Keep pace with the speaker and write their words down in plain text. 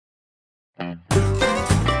Let's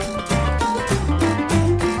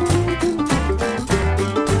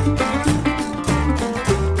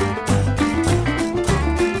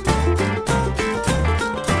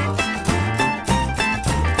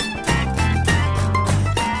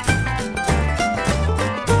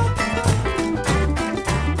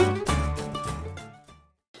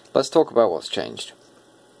talk about what's changed.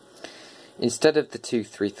 Instead of the two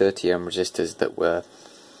 330 ohm resistors that were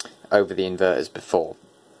over the inverters before,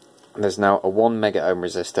 there's now a 1 mega ohm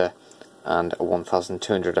resistor and a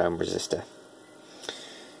 1200 ohm resistor.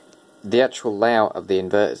 The actual layout of the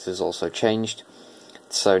inverters has also changed,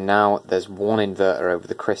 so now there's one inverter over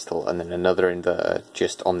the crystal and then another inverter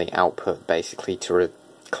just on the output, basically to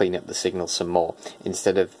clean up the signal some more,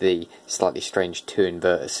 instead of the slightly strange two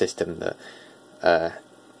inverter system that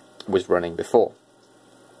was running before.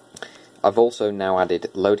 I've also now added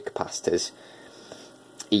load capacitors,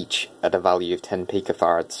 each at a value of 10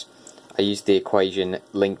 picofarads. I used the equation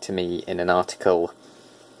linked to me in an article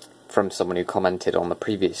from someone who commented on the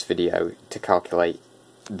previous video to calculate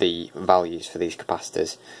the values for these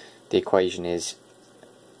capacitors. The equation is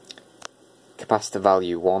capacitor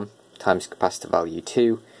value 1 times capacitor value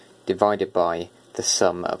 2 divided by the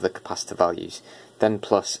sum of the capacitor values, then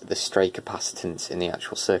plus the stray capacitance in the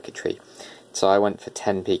actual circuitry. So I went for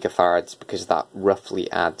 10 picofarads because that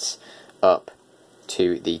roughly adds up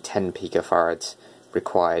to the 10 picofarads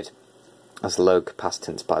required as load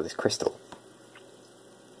capacitance by this crystal.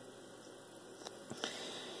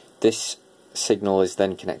 This signal is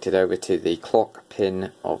then connected over to the clock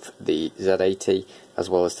pin of the Z80 as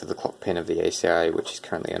well as to the clock pin of the ACIA, which is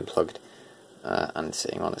currently unplugged and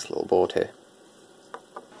sitting on its little board here.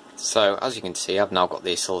 So as you can see, I've now got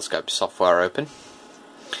the oscilloscope software open,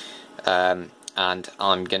 and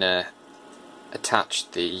I'm going to attach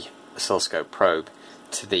the oscilloscope probe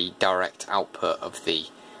to the direct output of the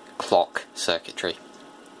clock circuitry.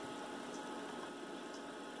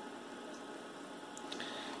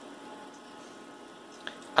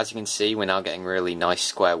 As you can see, we're now getting really nice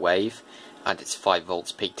square wave, and it's 5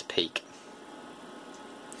 volts peak to peak.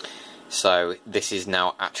 So this is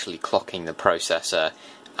now actually clocking the processor,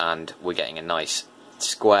 and we're getting a nice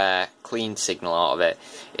square, clean signal out of it.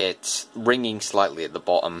 It's ringing slightly at the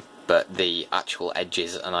bottom, but the actual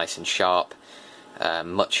edges are nice and sharp,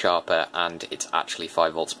 much sharper, and it's actually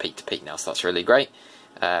 5 volts peak to peak now, so that's really great.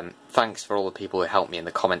 Thanks for all the people who helped me in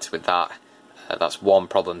the comments with that. That's one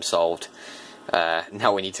problem solved.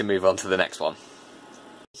 Now we need to move on to the next one.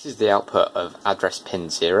 This is the output of address pin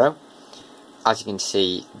 0. As you can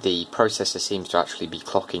see, the processor seems to actually be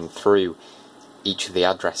clocking through each of the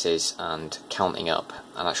addresses and counting up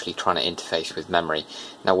and actually trying to interface with memory.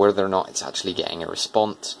 Now whether or not it's actually getting a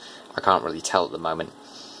response, I can't really tell at the moment.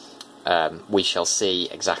 We shall see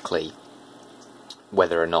exactly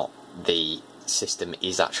whether or not the system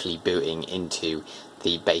is actually booting into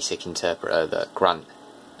the basic interpreter that Grant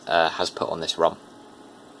has put on this ROM.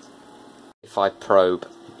 If I probe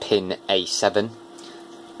pin A7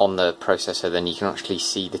 on the processor, then you can actually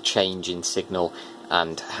see the change in signal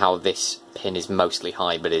and how this pin is mostly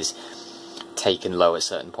high but is taken low at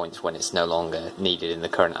certain points when it's no longer needed in the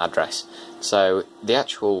current address. So the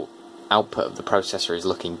actual output of the processor is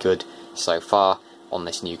looking good so far on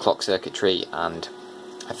this new clock circuitry, and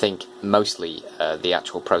I think mostly the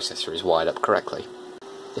actual processor is wired up correctly.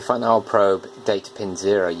 If I now probe data pin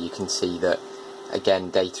 0, you can see that again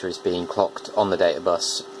data is being clocked on the data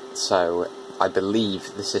bus, so I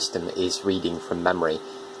believe the system is reading from memory,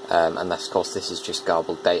 and of course this is just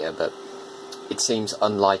garbled data, but it seems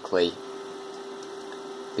unlikely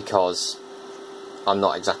because I'm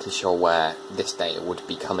not exactly sure where this data would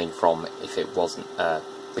be coming from if it wasn't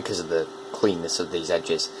because of the cleanness of these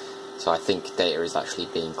edges. So I think data is actually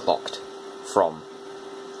being clocked from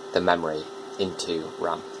the memory into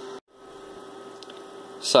RAM.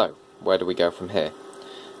 So where do we go from here?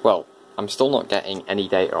 Well, I'm still not getting any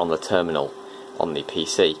data on the terminal on the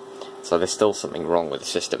PC, so there's still something wrong with the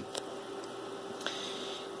system.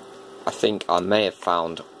 I think I may have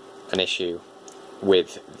found an issue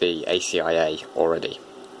with the ACIA already.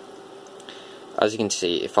 As you can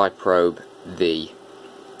see, if I probe the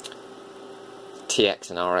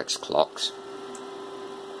TX and RX clocks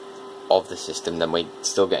of the system, then we're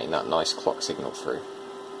still getting that nice clock signal through.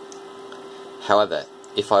 However,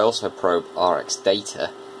 if I also probe RX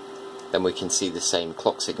data, then we can see the same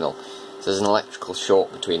clock signal. So there's an electrical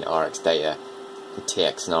short between RX data and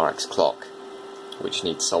TX and RX clock, which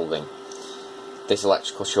needs solving. This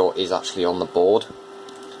electrical short is actually on the board,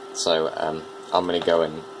 so I'm going to go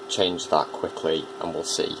and change that quickly, and we'll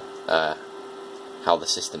see how the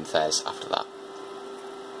system fares after that.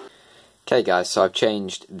 Okay guys, so I've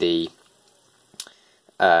changed the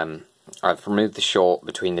I've removed the short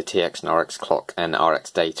between the TX and RX clock and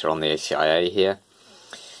RX data on the ACIA here.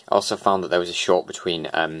 I also found that there was a short between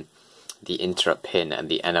the interrupt pin and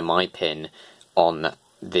the NMI pin on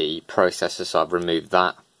the processor, so I've removed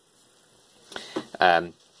that.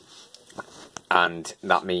 And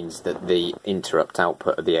that means that the interrupt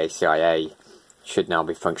output of the ACIA should now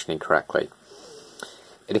be functioning correctly.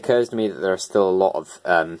 It occurs to me that there are still a lot of,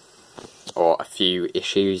 or a few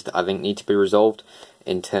issues that I think need to be resolved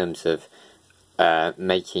in terms of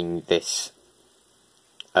making this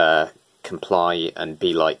comply and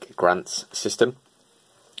be like Grant's system.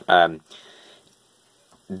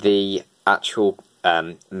 The actual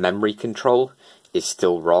memory control is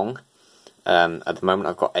still wrong. At the moment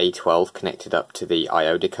I've got A12 connected up to the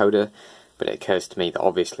I/O decoder, but it occurs to me that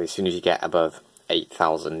obviously as soon as you get above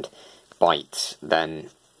 8,000 bytes, then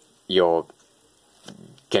you're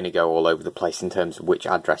going to go all over the place in terms of which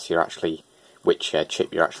address you're actually, which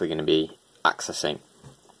chip you're actually going to be accessing.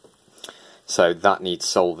 So that needs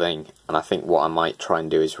solving, and I think what I might try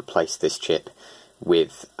and do is replace this chip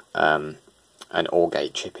with an OR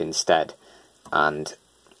gate chip instead, and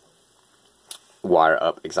wire it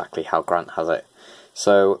up exactly how Grant has it.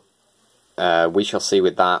 So we shall see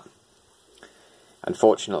with that.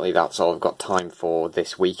 Unfortunately, that's all I've got time for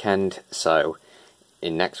this weekend, so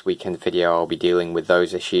in next weekend video I'll be dealing with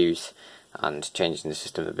those issues and changing the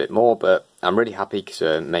system a bit more, but I'm really happy because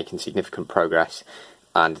we're making significant progress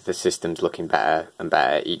and the system's looking better and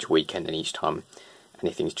better each weekend, and each time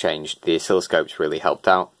anything's changed. The oscilloscope's really helped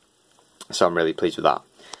out, so I'm really pleased with that.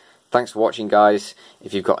 Thanks for watching, guys.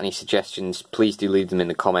 If you've got any suggestions, please do leave them in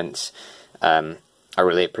the comments. I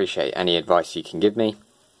really appreciate any advice you can give me.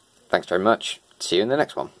 Thanks very much. See you in the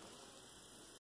next one.